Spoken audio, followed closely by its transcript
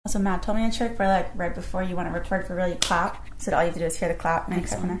So Matt told me a trick where, like, right before you want to record for real, you clap. So all you have to do is hear the clap and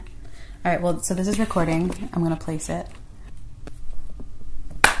then All right, well, so this is recording. I'm going to place it.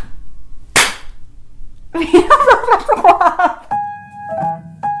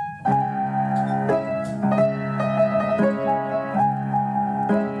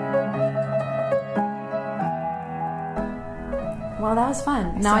 Well, that was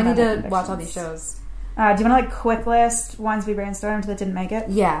fun. Now I need to watch all these shows. Do you want to, like, quick list ones we brainstormed that didn't make it?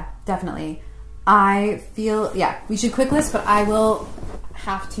 Yeah, definitely. I feel, we should quick list, but I will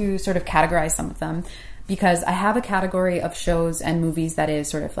have to sort of categorize some of them because I have a category of shows and movies that is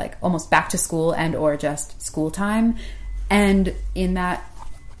sort of like almost back to school and or just school time. And in that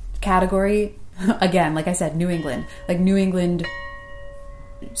category, again, like I said, New England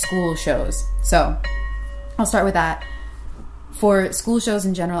school shows. So I'll start with that. For school shows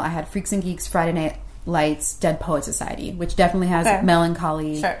in general, I had Freaks and Geeks, Friday Night Lights, Dead Poet Society, which definitely has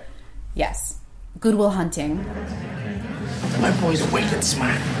melancholy. Sure. Yes. Good Will Hunting. My boy's wicked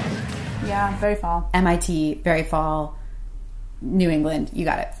smart. Yeah, very fall. MIT, very fall. New England, you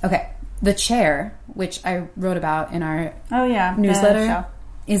got it. Okay. The Chair, which I wrote about in our newsletter,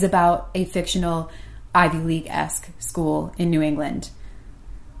 is about a fictional Ivy League-esque school in New England.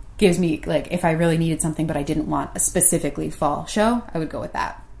 Gives me, like, if I really needed something but I didn't want a specifically fall show, I would go with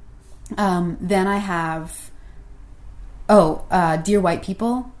that. Then I have Dear White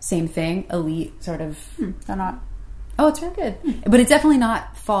People, same thing, elite sort of. They're not. Oh, it's really good. But it's definitely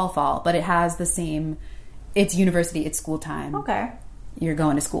not fall, but it has the same, it's university, it's school time. Okay. You're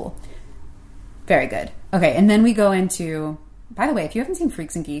going to school. Very good. Okay, and then we go into, by the way, if you haven't seen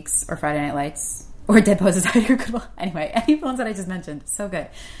Freaks and Geeks or Friday Night Lights or Dead Poet Society or Goodwill, anyway, any of the ones that I just mentioned, so good.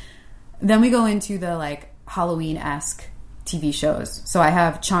 Then we go into the, like, Halloween-esque TV shows. So I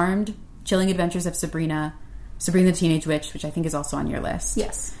have Charmed, Chilling Adventures of Sabrina the Teenage Witch, which I think is also on your list.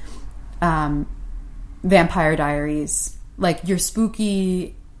 Yes. Vampire Diaries, like your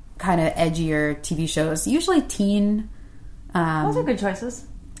spooky, kind of edgier TV shows, usually teen. Those are good choices.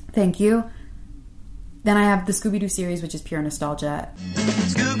 Thank you. Then I have the Scooby-Doo series, which is pure nostalgia.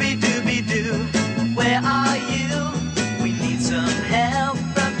 Scooby-Dooby-Doo, where are you? We need some help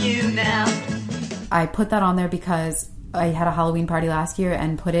from you now. I put that on there because I had a Halloween party last year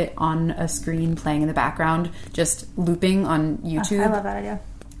and put it on a screen playing in the background, just looping on YouTube. I love that idea.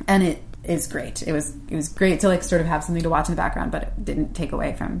 And it is great. It was great to, like, sort of have something to watch in the background, but it didn't take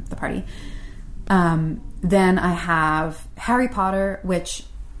away from the party. Then I have Harry Potter, which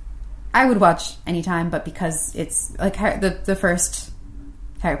I would watch anytime, but because it's like the first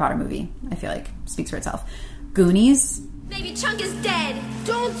Harry Potter movie, I feel like speaks for itself. Goonies. Baby Chunk is dead.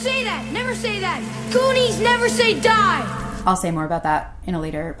 Don't say that. Never say that. Goonies never say die. I'll say more about that in a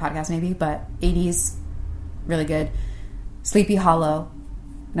later podcast maybe, but 80s, really good. Sleepy Hollow,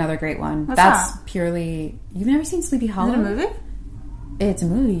 another great one. What's That's that? Purely... You've never seen Sleepy Hollow? Is it a movie? It's a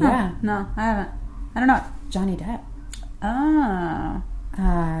movie, yeah. No, I haven't. I don't know. Johnny Depp. Oh.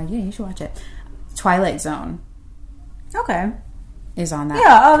 Yeah, you should watch it. Twilight Zone Okay. is on that.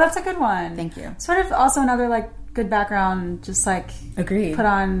 Yeah, that's a good one. Thank you. Sort of also another, like, good background, just, like... Agreed. Put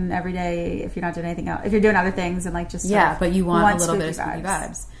on every day if you're not doing anything else. If you're doing other things and, like, just... Yeah, but you want a little bit of spooky spooky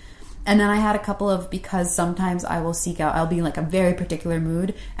vibes. And then I had a couple of, because sometimes I will seek out, I'll be in, like, a very particular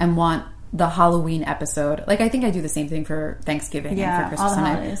mood and want the Halloween episode. Like, I think I do the same thing for Thanksgiving and for Christmas all the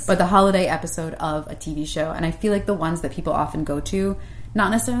time. holidays. But the holiday episode of a TV show. And I feel like the ones that people often go to,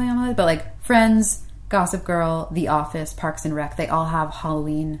 not necessarily on holiday, but, like, Friends, Gossip Girl, The Office, Parks and Rec, they all have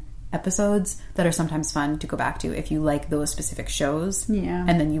Halloween episodes that are sometimes fun to go back to if you like those specific shows. Yeah.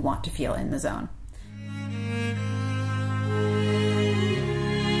 And then you want to feel in the zone.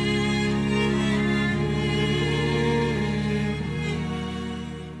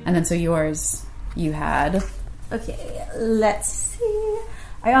 And then so yours, you had... Okay, let's see.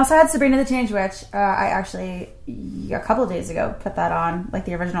 I also had Sabrina the Teenage Witch. I actually, a couple of days ago, put that on, like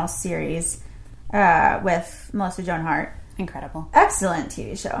the original series with Melissa Joan Hart. Incredible. Excellent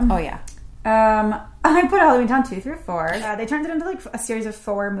TV show. Oh, yeah. I put Halloween Town 2 through 4. They turned it into like a series of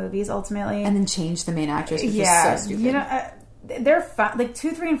 4 movies ultimately. And then changed the main actress, which is so stupid. You know, they're fun. Like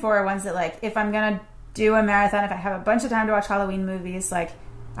 2, 3, and 4 are ones that, like, if I'm going to do a marathon, if I have a bunch of time to watch Halloween movies, like,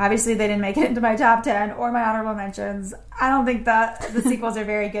 obviously they didn't make it into my top 10 or my honorable mentions. I don't think that the sequels are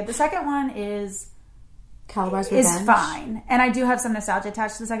very good. The second one is Calabar's Revenge is fine. And I do have some nostalgia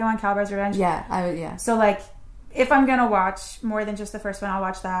attached to the second one, Calabar's Revenge. Yeah, So, like, if I'm going to watch more than just the first one, I'll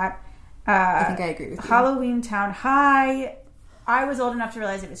watch that. I think I agree with you. Halloween Town High, I was old enough to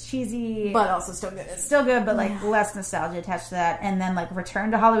realize it was cheesy. But also still good. Still good, but, like, less nostalgia attached to that. And then, like,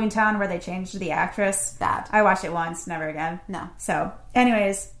 Return to Halloween Town, where they changed the actress. That. I watched it once, never again. No. So,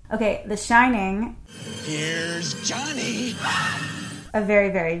 anyways, Okay, The Shining, Here's Johnny. a very,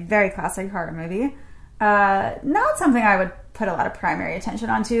 very, very classic horror movie. Not something I would put a lot of primary attention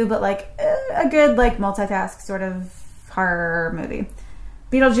onto, but like a good like multitask sort of horror movie.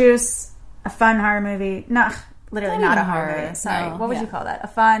 Beetlejuice, a fun horror movie. No, literally not a horror movie. Sorry, no, what would yeah. you call that? A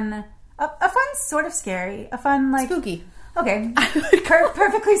fun sort of scary. A fun like Spooky. Okay,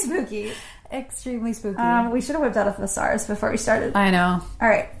 perfectly spooky. Extremely spooky. We should have whipped out a thesaurus before we started. I know. All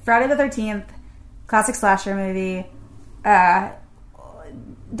right, Friday the 13th, classic slasher movie.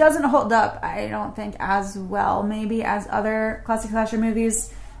 Doesn't hold up, I don't think, as well maybe as other classic slasher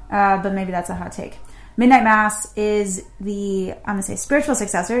movies, but maybe that's a hot take. Midnight Mass is the, I'm going to say, spiritual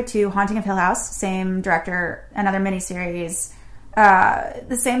successor to Haunting of Hill House. Same director, another miniseries.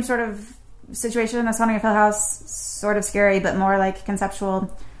 The same sort of situation as Haunting of Hill House, sort of scary, but more like conceptual.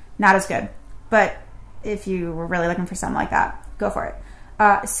 Not as good. But if you were really looking for something like that, go for it.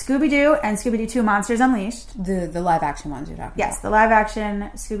 Scooby-Doo and Scooby-Doo 2 Monsters Unleashed. The live action ones you're talking Yes, about. the live action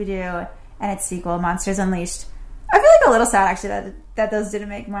Scooby-Doo and its sequel, Monsters Unleashed. I feel like a little sad, actually, that those didn't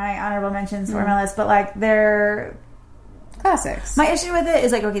make my honorable mentions for my list, but like they're... Classics. My issue with it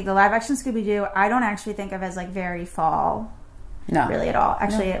is like, okay, the live action Scooby-Doo, I don't actually think of as like very fall No. really at all.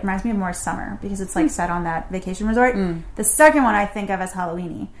 Actually, it reminds me of more summer because it's like set on that vacation resort. The second one I think of as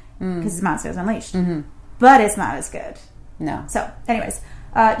Halloween-y because it's Monsters Unleashed. But it's not as good. No. So, anyways,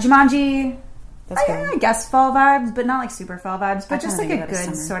 Jumanji, That's good. I guess fall vibes, but not like super fall vibes, but I just kinda like a think of it as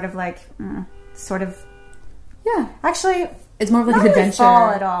good summer. sort of like, sort of, Yeah. actually, It's more of like not an really adventure. fall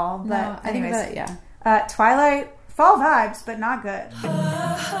at all, but No, I think anyways. about it, yeah. Twilight, fall vibes, but not good.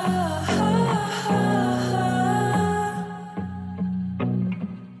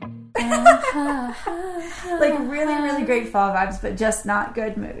 Like really, really great fall vibes, but just not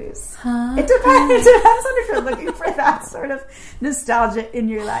good movies. It depends. It depends on if you're looking for that sort of nostalgia in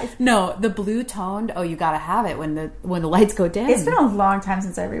your life. No, the blue toned. Oh, you gotta have it when the lights go dim. It's been a long time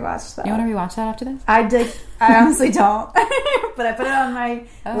since I rewatched that. You want to rewatch that after this? I honestly don't, but I put it on my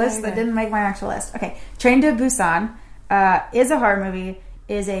list okay. that didn't make my actual list. Okay, Train to Busan is a horror movie,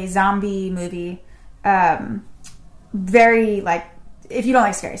 is a zombie movie. Very like, if you don't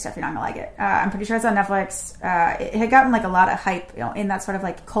like scary stuff, you're not gonna like it. I'm pretty sure it's on Netflix. It had gotten like a lot of hype, in that sort of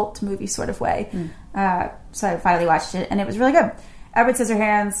like cult movie sort of way. So I finally watched it, and it was really good. Edward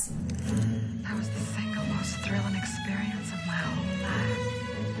Scissorhands. That was the single most thrilling experience of my whole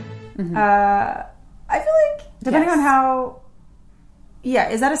life. I feel like depending Yes. on how,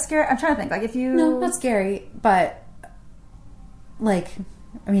 is that a scary? I'm trying to think. Like if you No, not scary, but like,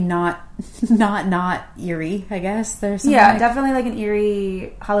 I mean, not eerie. I guess there's something like, definitely like an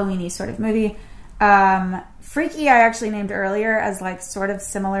eerie Halloween-y sort of movie. Freaky, I actually named earlier as like sort of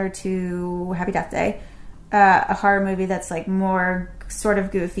similar to Happy Death Day, a horror movie that's like more sort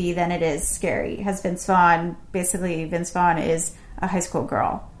of goofy than it is scary. It has Vince Vaughn. Basically, Vince Vaughn is a high school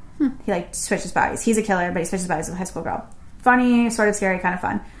girl. He like switches bodies. He's a killer, but he switches bodies with a high school girl. Funny, sort of scary, kind of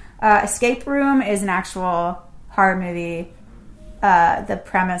fun. Escape Room is an actual horror movie. The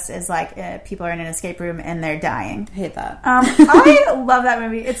premise is like people are in an escape room and they're dying. I hate that. I love that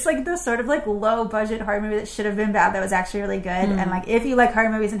movie. It's like the sort of like low budget horror movie that should have been bad that was actually really good. And like if you like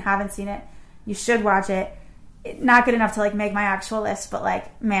horror movies and haven't seen it, you should watch it. Not good enough to like make my actual list, but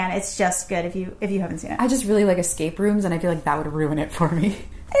like man, it's just good if you haven't seen it. I just really like escape rooms, and I feel like that would ruin it for me.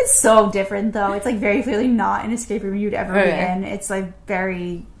 It's so different though. It's like very clearly not an escape room you'd ever be Okay. in. It's like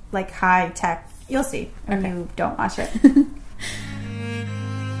very like high tech. You'll see when you don't watch it.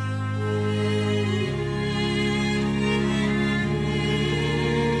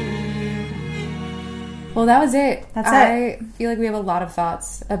 Well, that was it. That's I feel like we have a lot of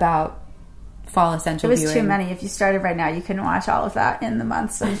thoughts about fall essential It was viewing. too many. If you started right now, you couldn't watch all of that in the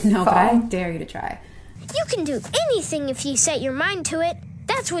months of No, fall. but I dare you to try. You can do anything if you set your mind to it.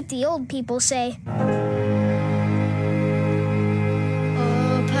 That's what the old people say. Oh,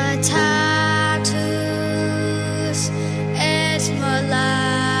 Pata.